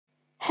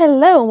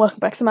Hello and welcome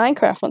back to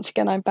Minecraft. Once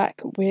again I'm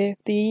back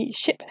with the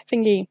ship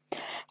thingy.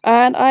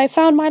 And I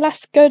found my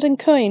last golden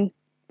coin.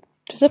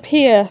 It was up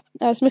here.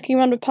 I was looking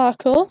around with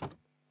parkour.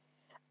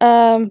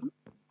 And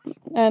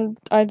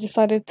I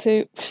decided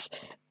to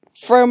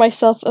throw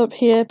myself up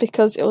here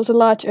because it was a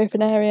large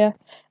open area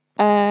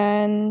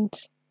and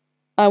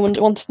I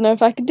wanted to know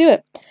if I could do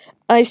it.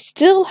 I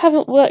still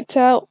haven't worked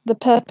out the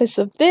purpose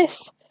of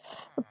this,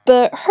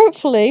 but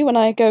hopefully when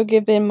I go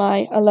give in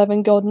my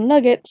 11 golden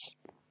nuggets,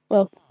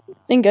 well,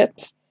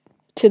 ingots,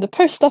 to the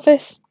post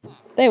office,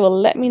 they will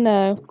let me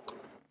know.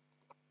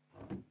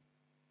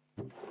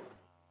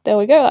 There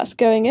we go, that's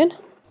going in.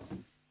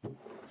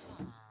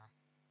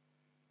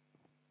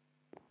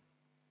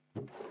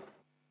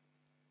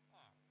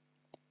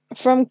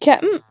 From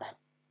Captain,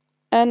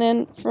 and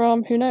then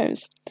from who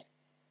knows.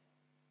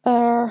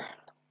 My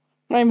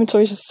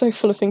inventory is just so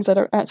full of things I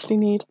don't actually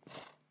need.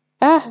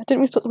 Ah,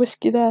 didn't we put the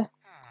whiskey there?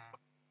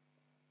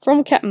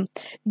 From Captain.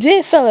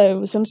 Dear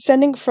fellows, I'm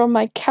sending from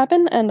my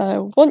cabin and I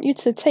want you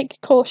to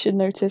take caution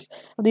notice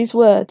of these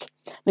words.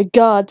 The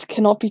guards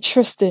cannot be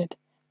trusted,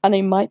 and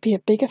they might be a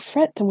bigger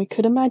threat than we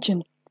could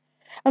imagine.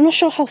 I'm not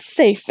sure how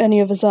safe any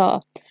of us are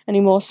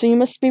anymore, so you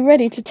must be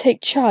ready to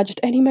take charge at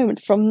any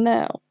moment from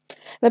now.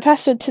 The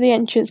password to the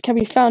entrance can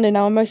be found in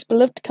our most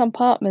beloved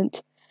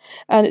compartment,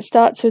 and it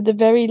starts with the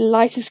very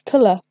lightest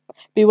colour.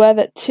 Beware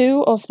that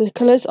 2 of the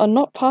colours are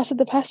not part of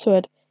the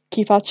password.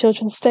 Keep our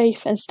children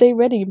safe and stay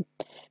ready.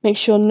 Make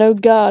sure no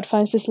guard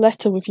finds this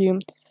letter with you.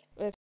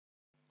 With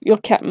your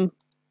captain.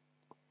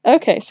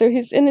 Okay, so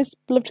he's in his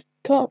beloved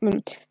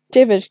compartment.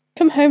 David,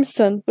 come home,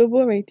 son. We're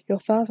worried. Your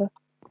father.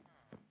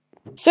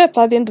 So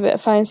by the end of it, I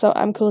find out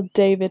I'm called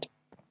David.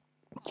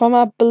 From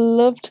our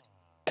beloved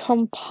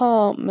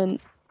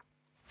compartment.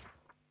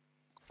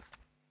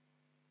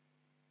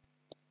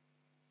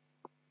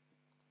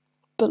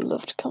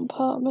 Beloved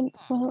compartment.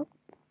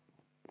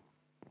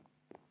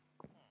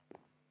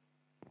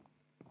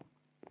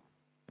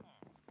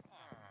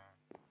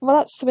 Well,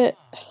 that's a bit...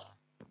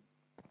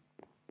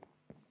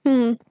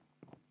 I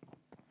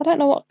don't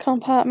know what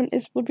compartment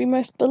would be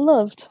most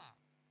beloved.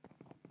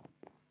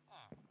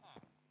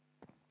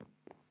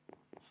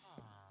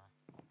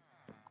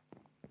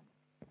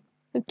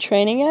 The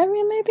training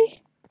area,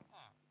 maybe?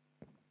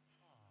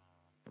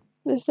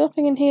 There's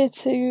nothing in here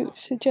to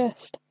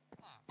suggest.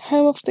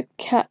 Home of the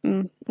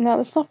captain. Now,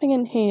 there's nothing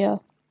in here.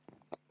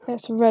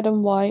 It's red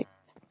and white.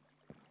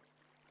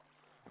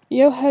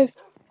 Yoho.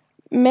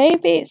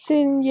 Maybe it's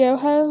in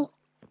Yoho.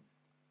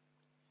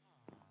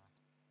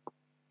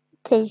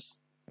 Because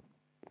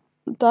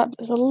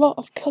there's a lot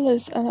of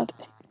colours and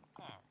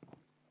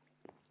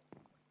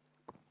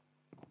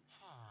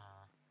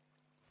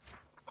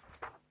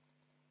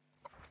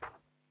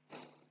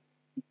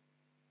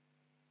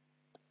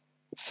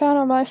found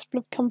a most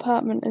beloved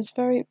compartment is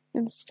very...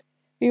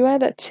 Beware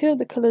that 2 of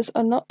the colours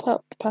are not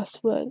part of the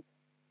password.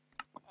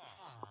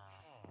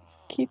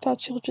 Keep our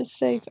children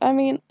safe. I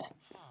mean...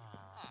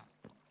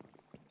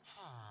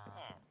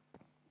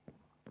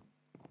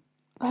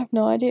 I have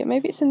no idea.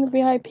 Maybe it's in the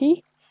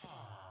VIP?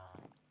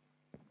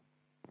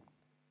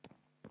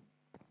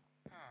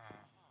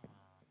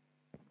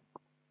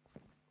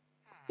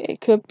 It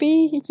could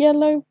be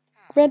yellow,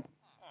 red,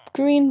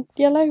 green,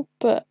 yellow,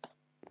 but...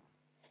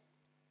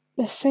 at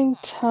the same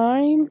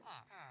time...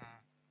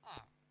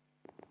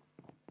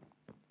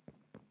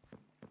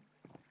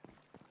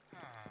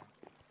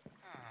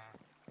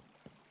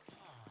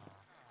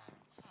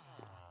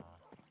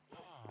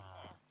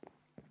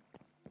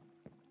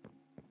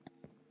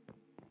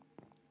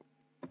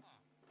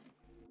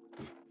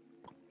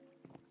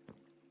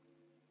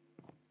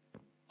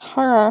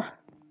 Huh.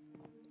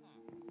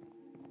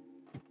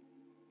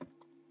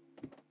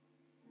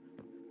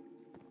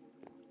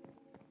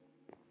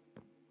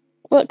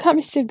 Well, it can't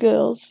be 2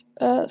 girls.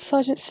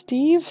 Sergeant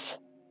Steve's?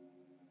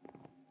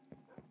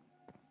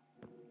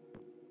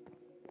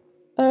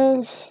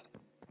 Oh,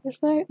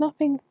 there's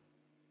nothing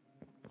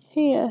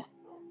here.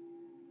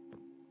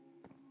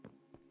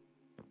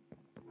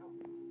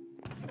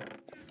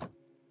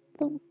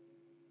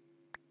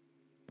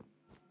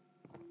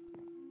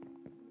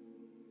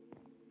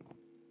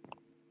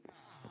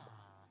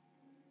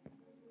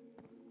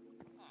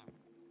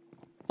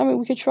 I mean,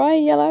 we could try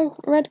yellow,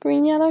 red,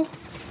 green, yellow.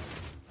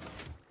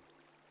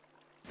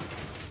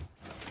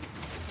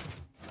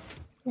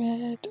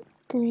 Red,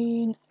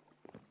 green.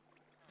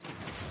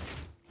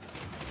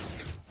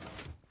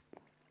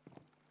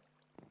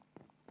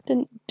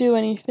 Didn't do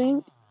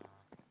anything.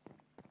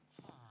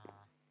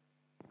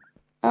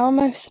 Our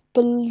most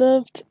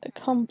beloved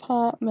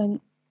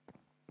compartment.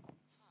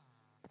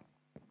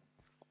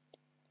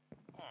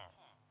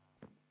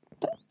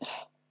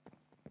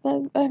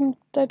 I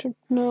don't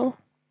know.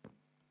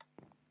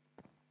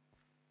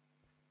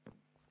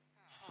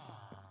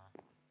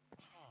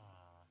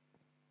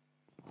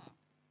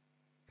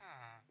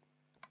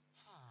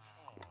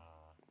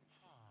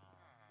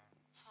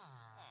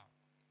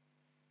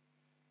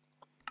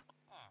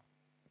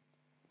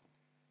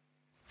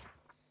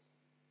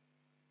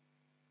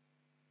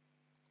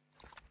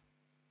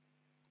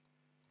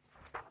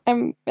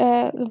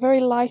 the very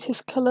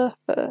lightest colour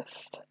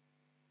first.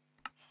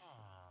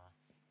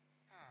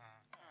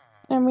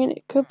 I mean,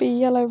 it could be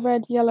yellow,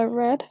 red, yellow,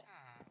 red.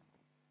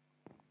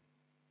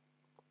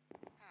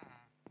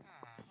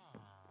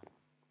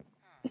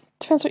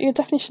 Depends what your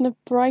definition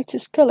of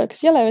brightest colour,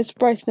 because yellow is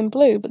brighter than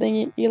blue, but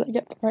then you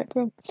get the right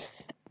blue.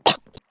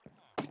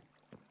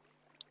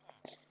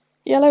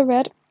 Yellow,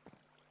 red.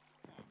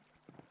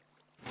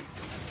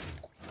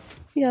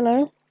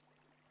 Yellow.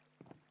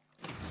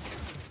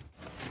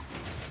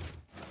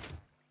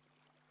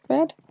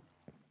 Red.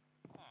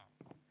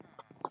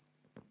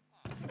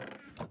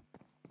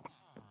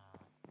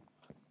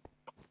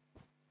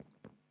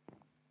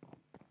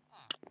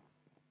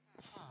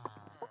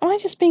 Am I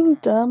just being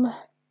dumb?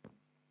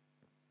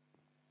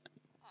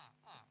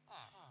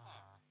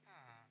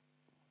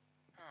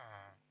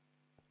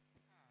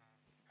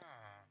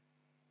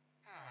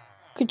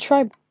 Could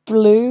try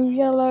blue,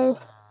 yellow,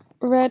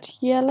 red,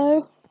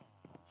 yellow.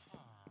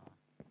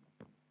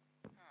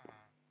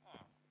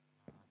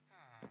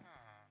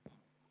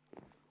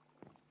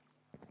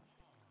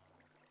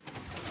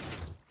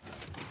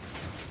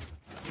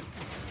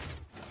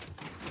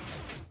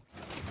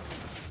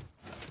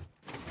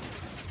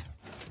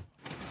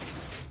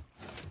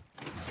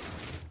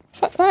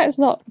 So that is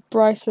not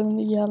brighter than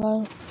the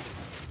yellow.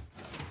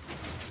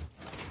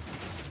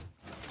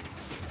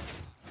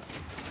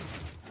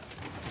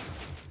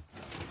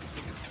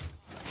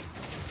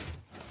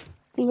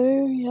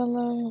 Blue,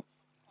 yellow,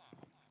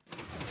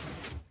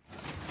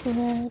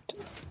 red.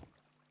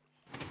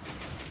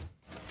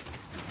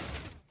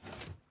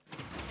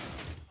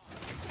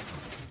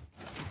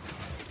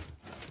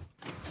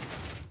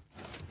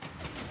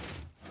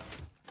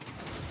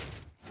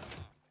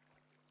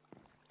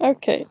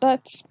 Okay,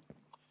 that's...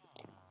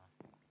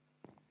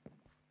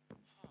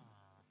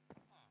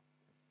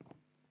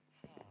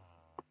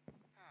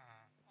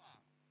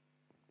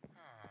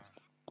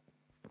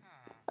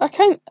 I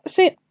can't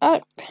see.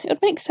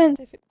 It makes sense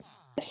if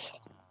it's...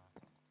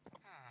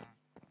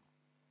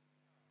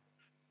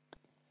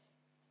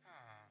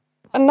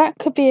 And that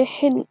could be a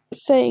hint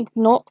saying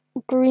not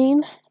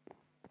green.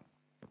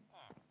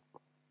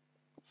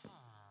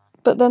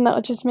 But then that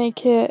would just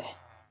make it...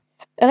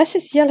 Unless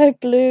it's yellow,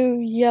 blue,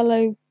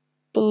 yellow,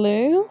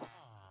 blue?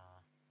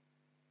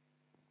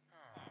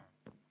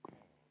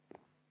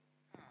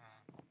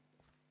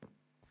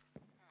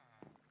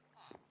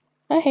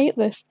 I hate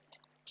this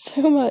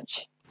so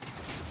much.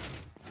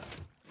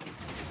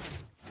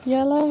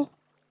 Yellow.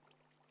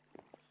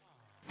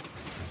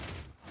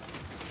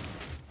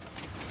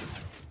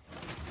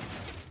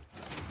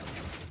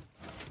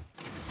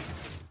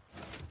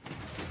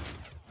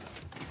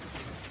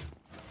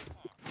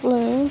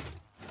 Blue.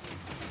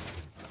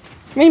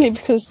 Mainly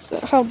because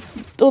how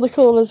all the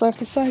colours I have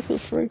to cycle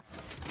through.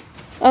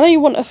 I know you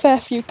want a fair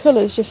few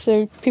colours just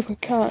so people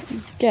can't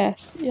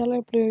guess.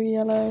 Yellow, blue,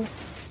 yellow.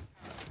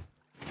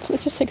 But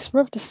it just takes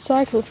forever to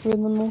cycle through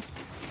them all.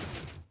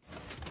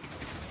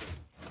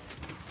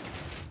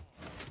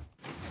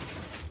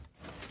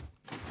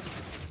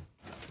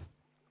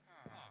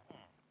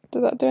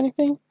 Did that do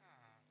anything?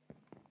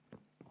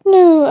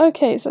 No,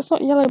 okay, so it's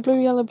not yellow,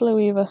 blue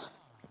either.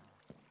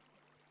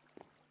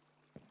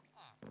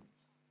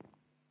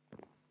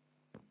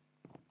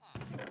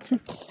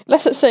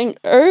 Unless it's saying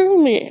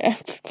only.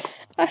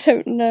 I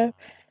don't know.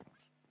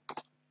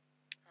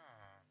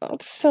 Oh,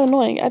 it's so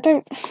annoying. I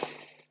don't...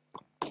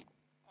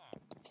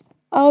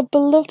 Our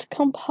beloved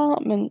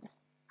compartment.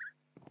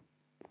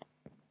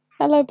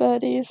 Hello,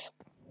 birdies.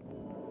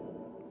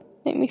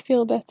 Make me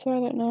feel better, I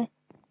don't know.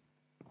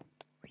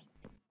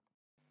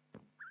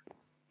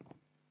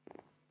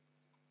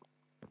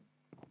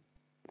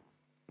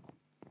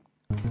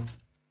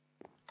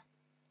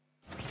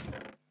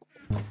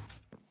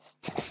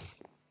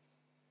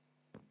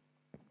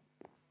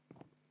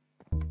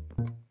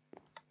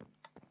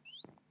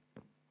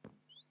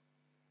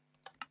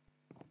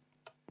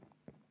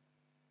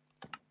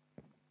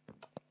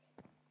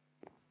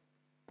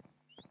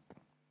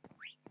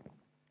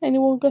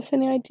 Anyone got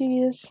any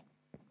ideas?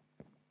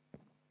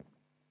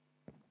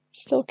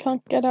 Still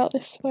can't get out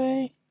this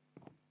way.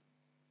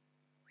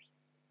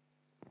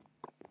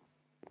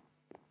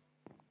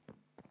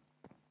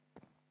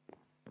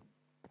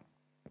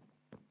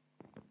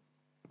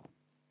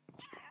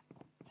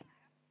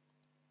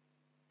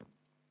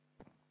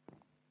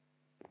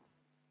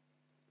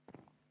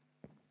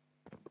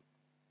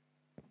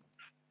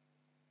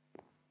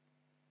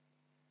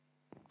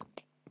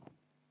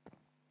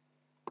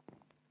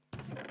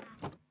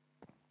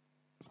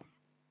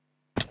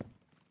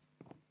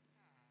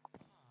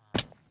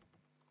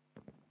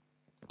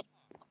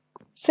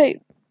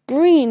 Say,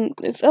 green.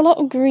 It's a lot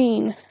of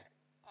green.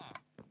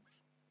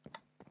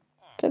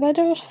 But they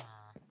don't...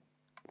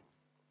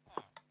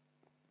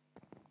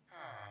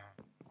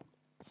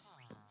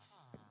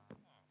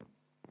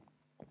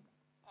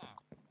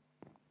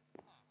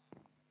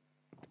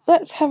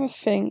 Let's have a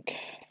think.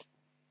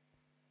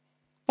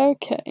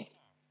 Okay.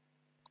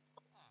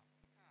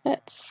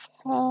 Let's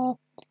have a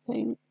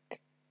think.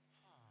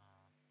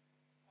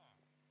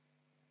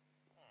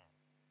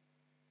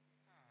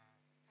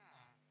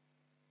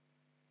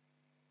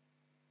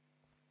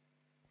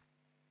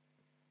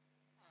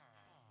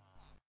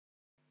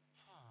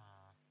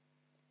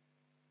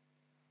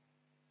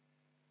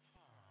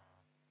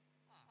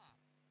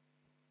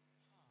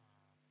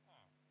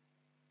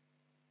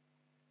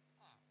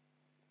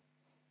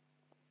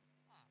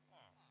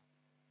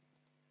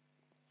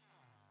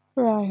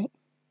 Right.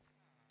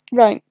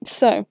 Right,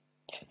 so.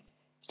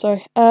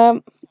 Sorry.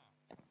 Beloved.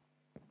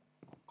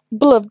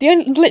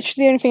 Literally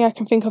the only thing I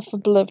can think of for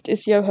Beloved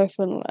is Yoho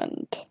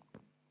Funland.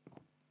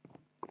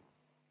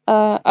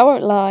 I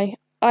won't lie.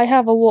 I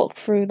have a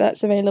walkthrough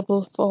that's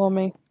available for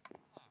me.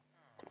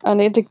 And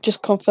it did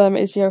just confirm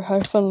it is Yoho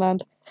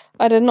Funland.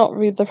 I did not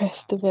read the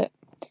rest of it.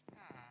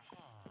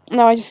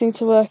 Now I just need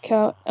to work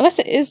out, unless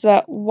it is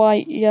that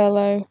white,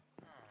 yellow.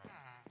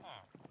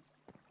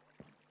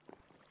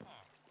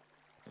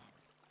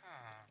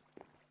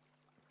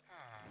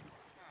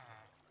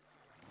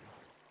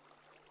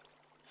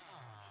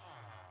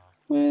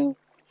 Well,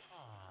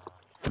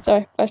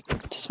 sorry, I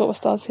just thought my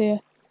stars here.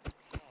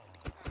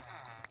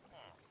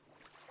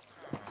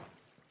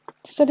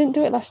 Just I didn't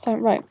do it last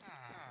time, right.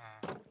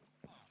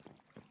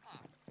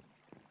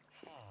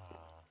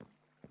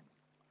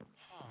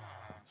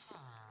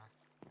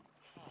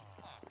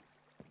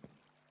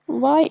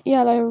 White,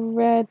 yellow,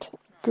 red,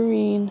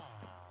 green.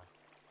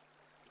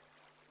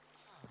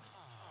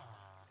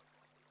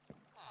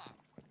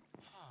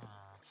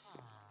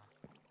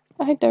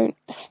 I don't.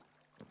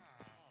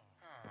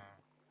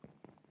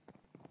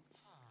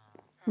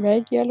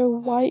 Red, yellow,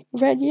 white,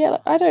 red,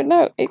 yellow. I don't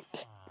know.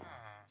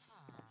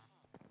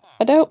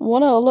 I don't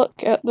want to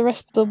look at the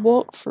rest of the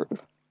walkthrough.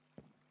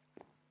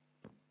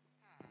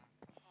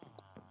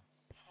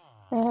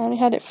 I only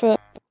had it for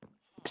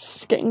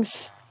getting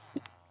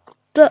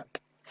stuck.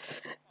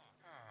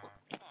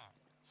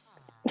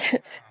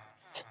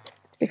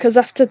 Because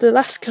after the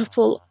last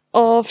couple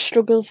of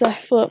struggles I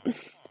thought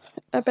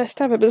I best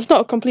have it, but it's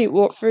not a complete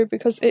walkthrough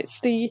because it's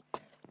the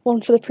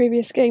one for the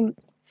previous game.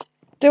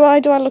 Do I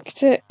look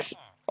at it?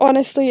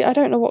 Honestly, I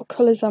don't know what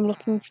colours I'm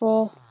looking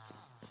for.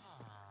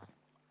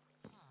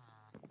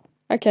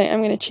 Okay, I'm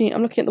going to cheat.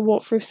 I'm looking at the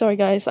walkthrough. Sorry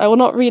guys, I will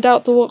not read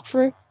out the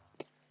walkthrough.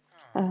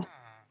 Okay.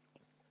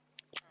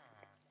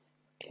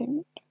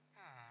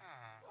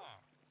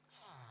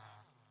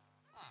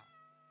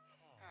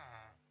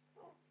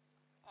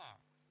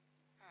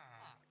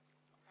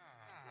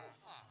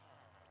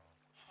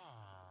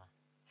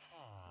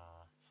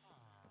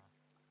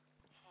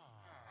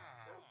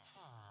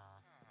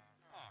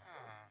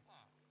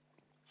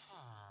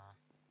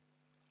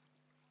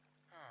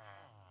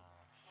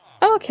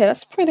 Oh, okay,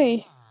 that's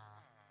pretty.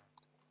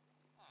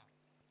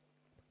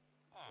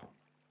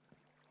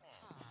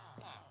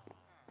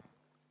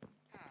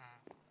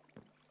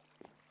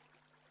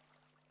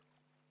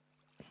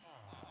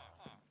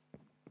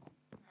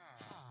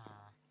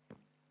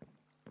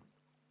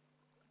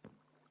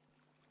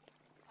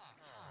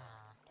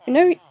 You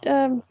know,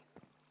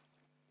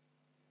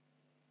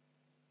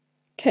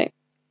 okay.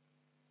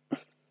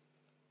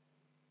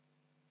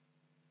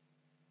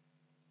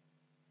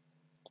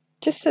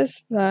 Just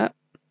says that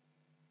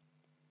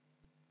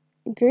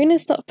green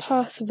is not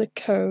part of the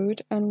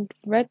code and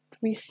red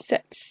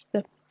resets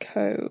the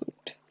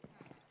code.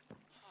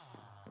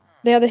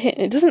 They are the hint.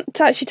 It doesn't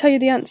actually tell you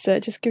the answer,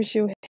 it just gives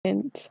you a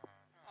hint.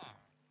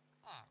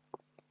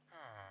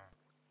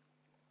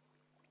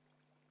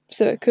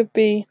 So it could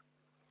be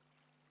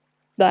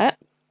that.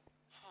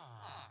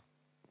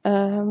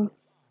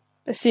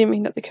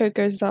 Assuming that the code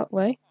goes that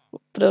way.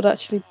 But it would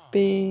actually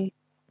be,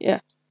 yeah.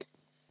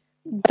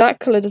 That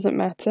colour doesn't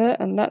matter,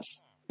 and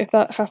that's, if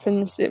that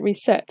happens, it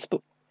resets.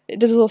 But it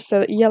does also say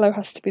that yellow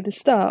has to be the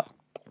start.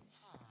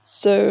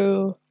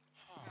 So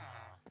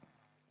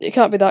it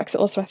can't be that because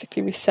it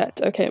automatically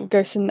reset. Okay, we'll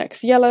go to the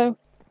next yellow.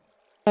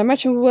 I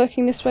imagine we're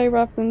working this way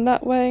rather than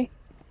that way.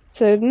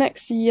 So the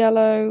next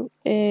yellow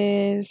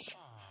is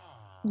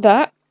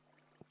that,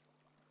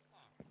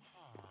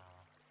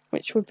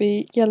 which would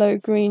be yellow,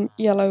 green,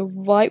 yellow,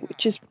 white,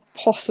 which is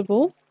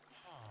possible.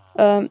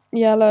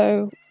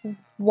 Yellow,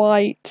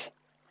 white,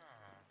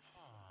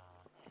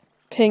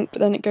 pink, but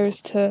then it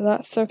goes to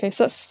that. So okay,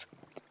 so that's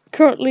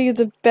currently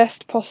the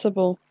best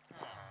possible.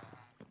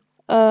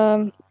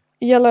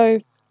 Yellow,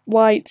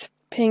 white,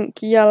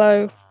 pink,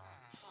 yellow,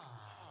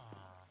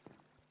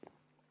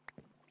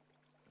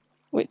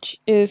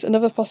 which is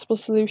another possible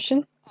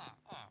solution.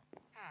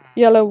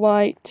 Yellow,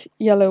 white,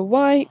 yellow,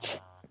 white.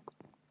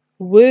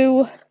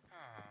 Woo.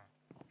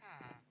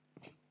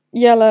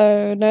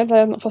 Yellow, no,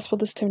 that's not possible,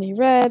 there's too many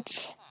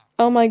reds.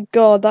 Oh my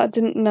god, that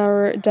didn't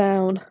narrow it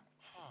down.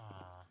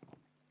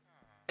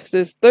 Because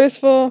there's those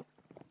four,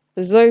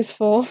 there's those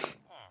four.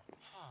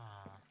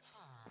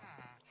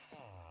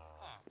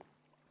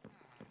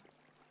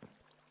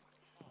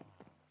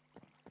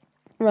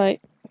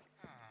 Right.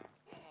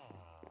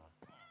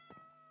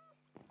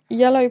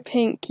 Yellow,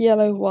 pink,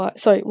 yellow, white.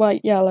 Sorry,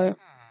 white, yellow.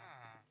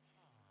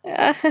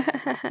 And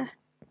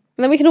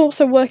then we can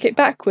also work it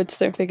backwards,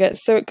 don't forget.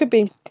 So it could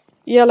be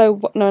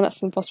yellow, no,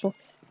 that's impossible.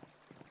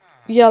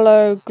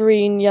 Yellow,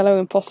 green, yellow,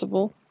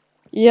 impossible.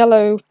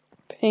 Yellow,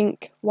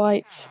 pink,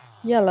 white,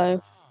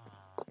 yellow.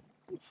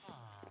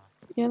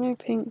 Yellow,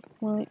 pink,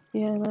 white,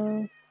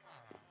 yellow.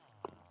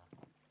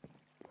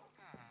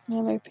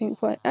 Yellow,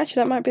 pink, white.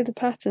 Actually, that might be the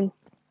pattern.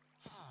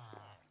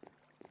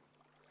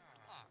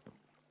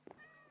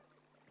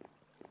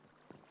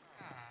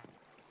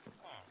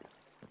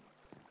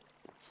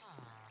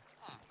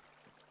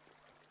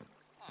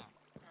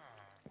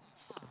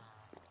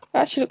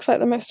 Actually looks like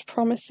the most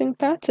promising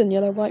pattern,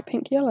 yellow, white,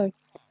 pink, yellow.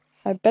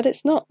 I bet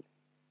it's not.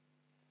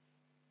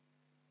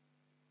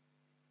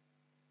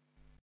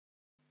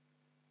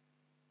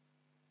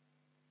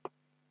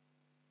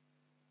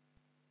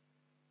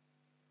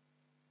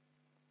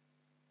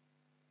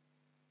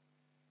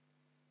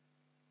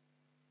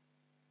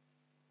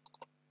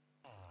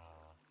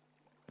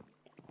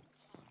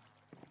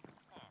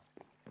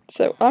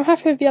 So I'm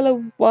happy with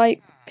yellow,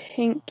 white,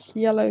 pink,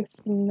 yellow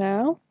for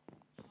now.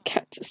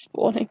 Cats are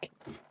spawning.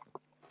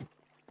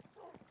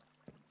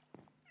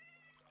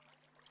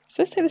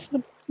 So let's take this to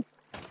the...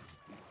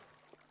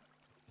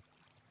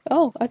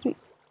 Oh, I didn't...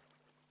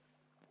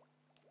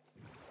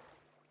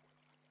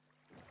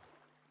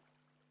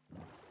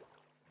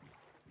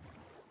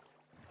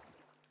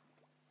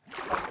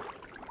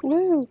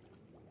 Woo!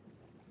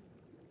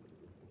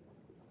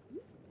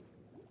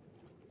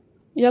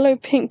 Yellow,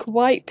 pink,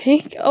 white,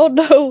 pink. Oh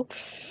no!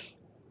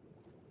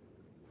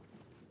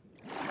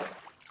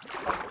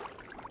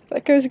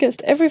 That goes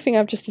against everything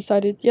I've just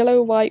decided.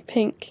 Yellow, white,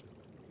 pink,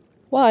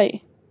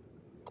 white.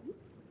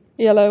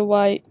 Yellow,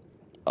 white.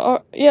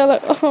 Oh, yellow.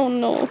 Oh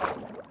no.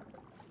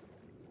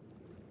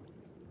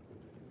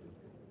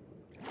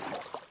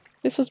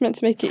 This was meant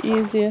to make it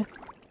easier.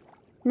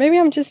 Maybe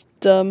I'm just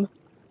dumb.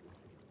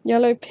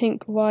 Yellow,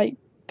 pink, white,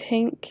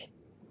 pink.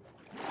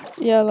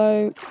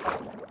 Yellow,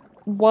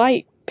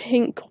 white,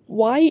 pink,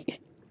 white.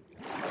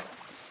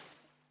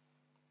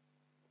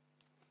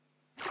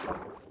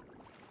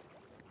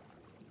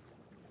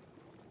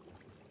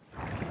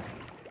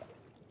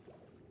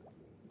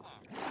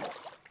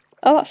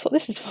 Oh, that's what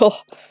this is for.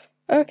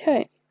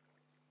 Okay.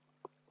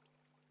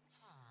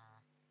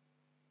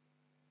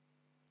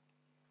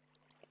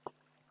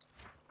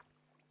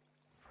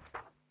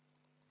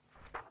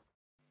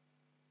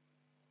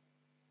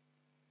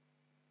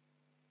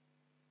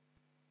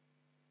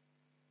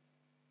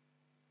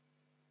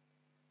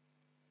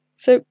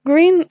 So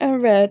green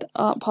and red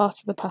aren't part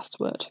of the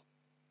password.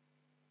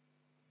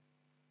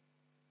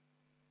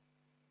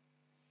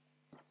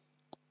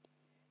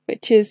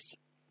 Which is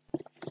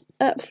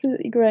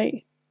absolutely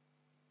great.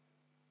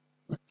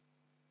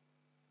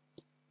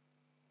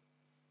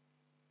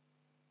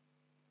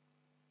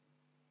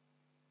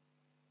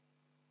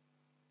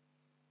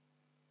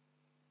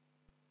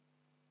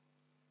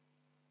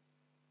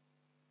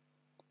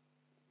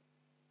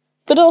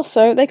 But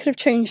also, they could have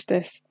changed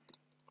this.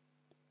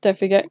 Don't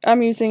forget,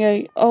 I'm using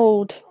a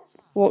old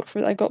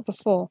walkthrough that I got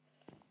before.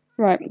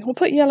 Right, we'll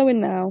put yellow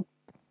in now.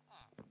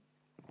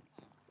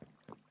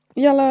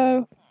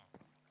 Yellow.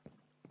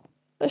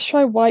 Let's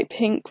try white,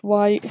 pink,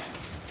 white.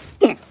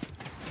 Even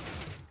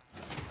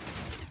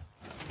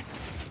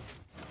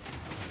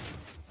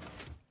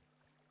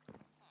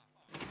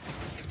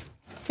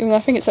though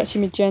I think it's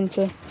actually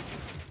magenta.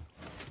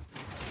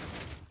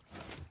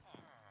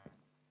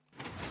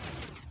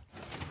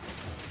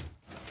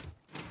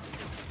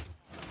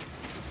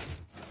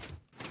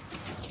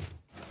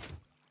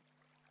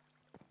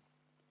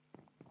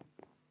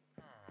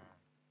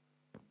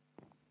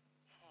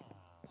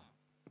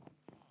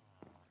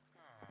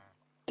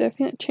 Don't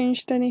think it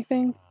changed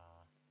anything.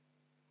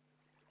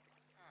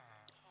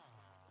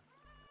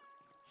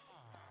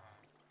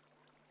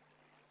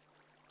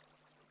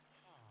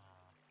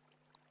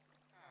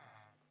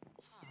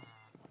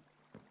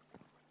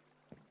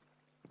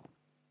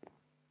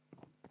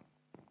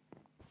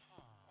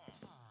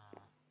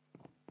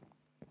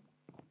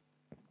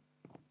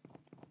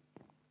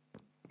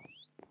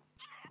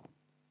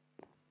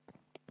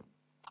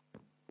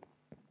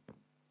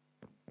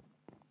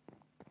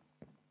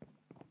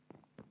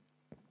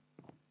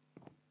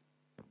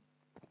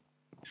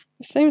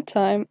 At the same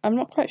time, I'm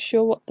not quite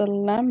sure what the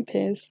lamp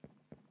is.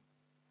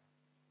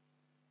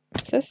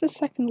 So this is the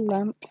second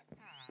lamp.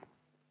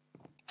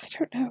 I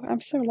don't know, I'm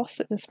so lost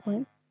at this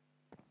point.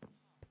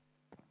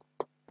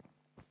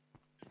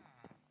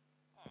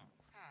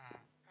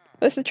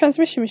 But it's the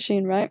transmission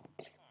machine, right?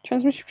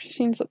 Transmission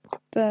machine's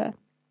up there.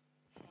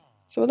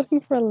 So we're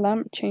looking for a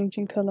lamp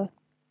changing colour.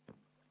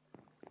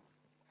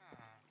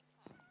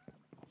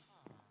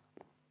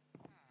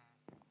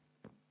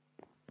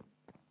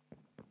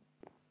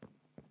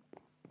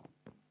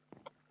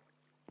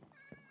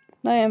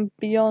 I am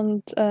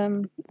beyond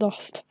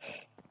lost.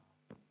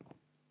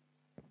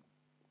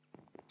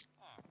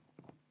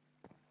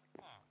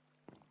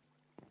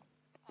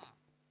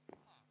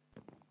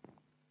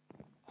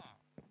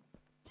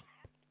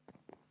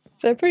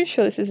 So I'm pretty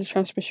sure this is a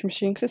transmission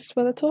machine because this is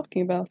where they're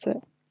talking about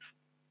it.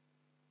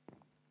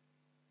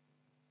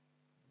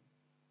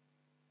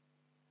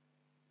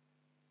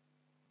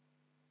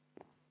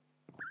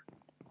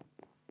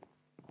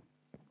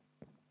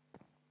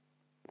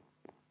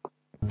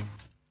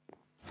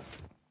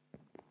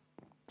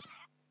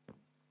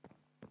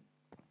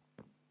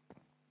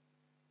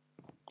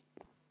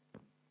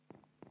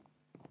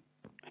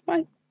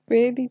 Am I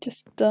really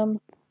just dumb?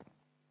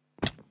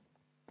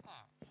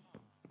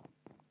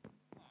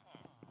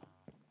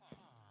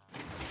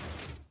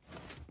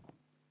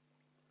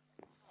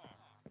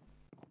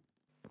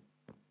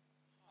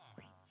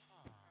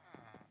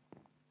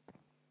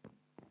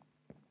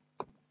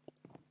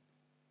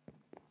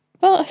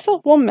 I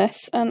solved one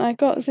mess and I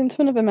got us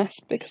into another mess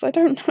because I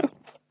don't know.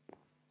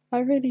 I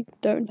really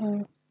don't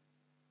know.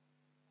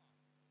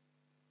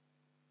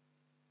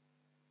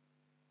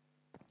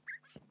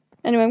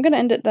 Anyway, I'm going to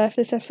end it there for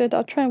this episode.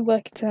 I'll try and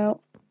work it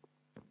out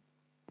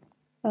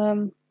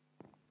a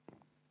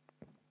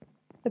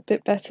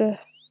bit better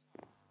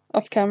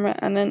off camera,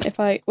 and then if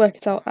I work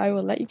it out I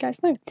will let you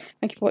guys know.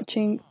 Thank you for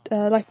watching.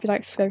 Like if you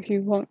like, subscribe if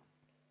you want,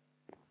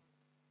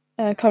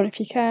 comment if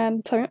you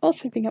can, tell me also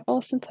if you think I'm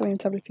awesome, tell me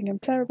if you think I'm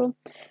terrible.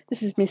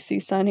 This is Miss Sue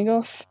signing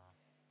off.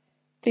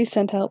 Please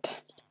send help.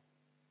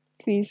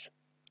 Please.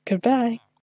 Goodbye.